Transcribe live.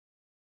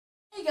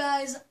Hey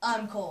guys,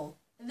 I'm Cole,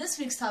 and this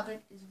week's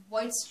topic is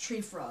White's tree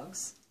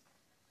frogs.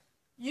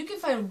 You can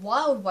find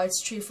wild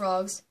White's tree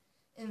frogs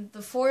in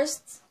the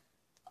forests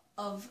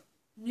of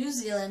New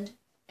Zealand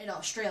and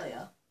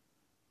Australia.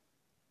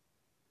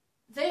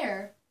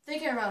 There, they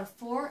get around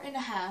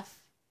 4.5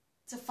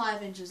 to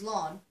 5 inches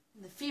long,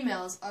 and the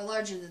females are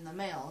larger than the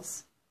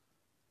males.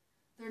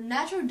 Their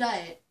natural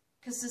diet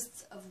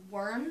consists of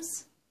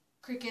worms,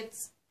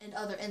 crickets, and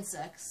other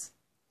insects.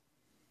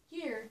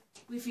 Here,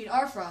 we feed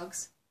our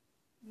frogs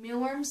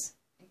mealworms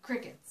and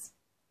crickets.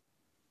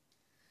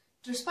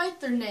 Despite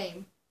their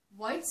name,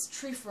 White's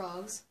tree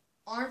frogs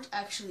aren't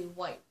actually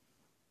white.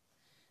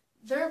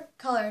 Their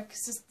color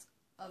consists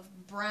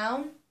of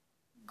brown,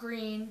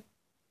 green,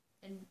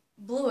 and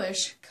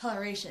bluish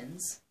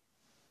colorations.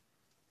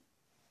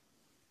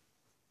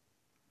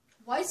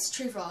 White's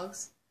tree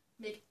frogs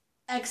make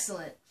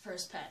excellent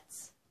first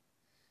pets.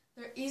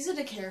 They're easy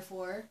to care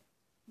for,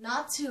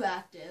 not too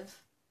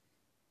active,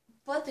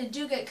 but they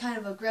do get kind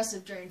of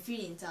aggressive during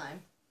feeding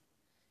time.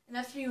 And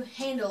after you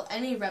handle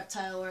any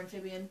reptile or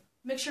amphibian,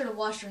 make sure to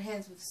wash your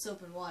hands with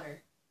soap and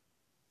water.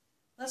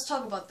 Let's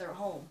talk about their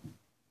home.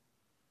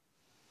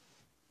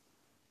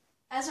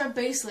 As our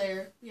base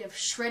layer, we have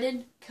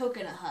shredded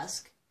coconut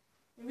husk,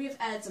 and we have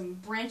added some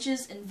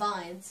branches and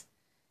vines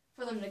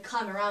for them to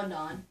climb around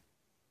on.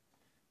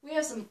 We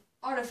have some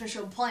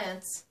artificial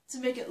plants to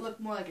make it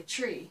look more like a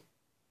tree.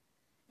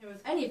 And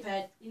with any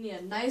pet, you need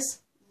a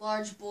nice,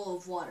 large bowl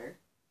of water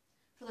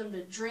for them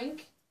to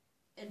drink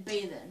and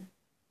bathe in.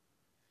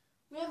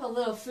 We have a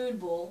little food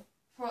bowl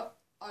for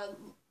our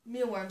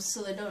mealworms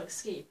so they don't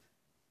escape.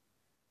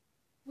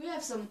 We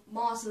have some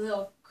moss and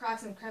little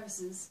cracks and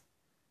crevices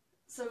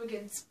so we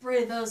can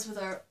spray those with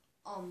our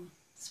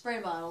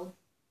spray bottle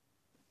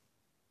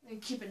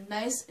and keep it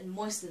nice and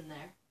moist in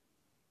there.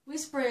 We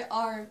spray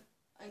our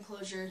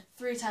enclosure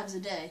 3 times a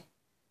day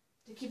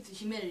to keep the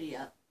humidity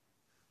up.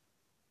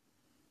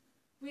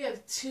 We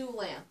have 2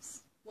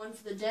 lamps, one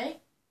for the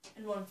day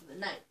and one for the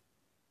night.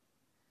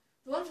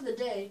 The one for the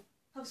day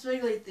helps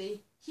regulate the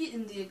heat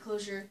in the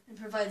enclosure and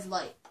provides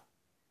light.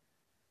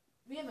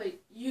 We have a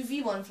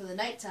UV one for the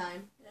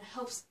nighttime, and it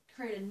helps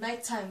create a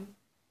nighttime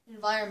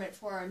environment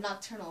for our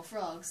nocturnal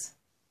frogs.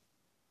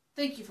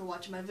 Thank you for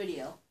watching my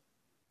video.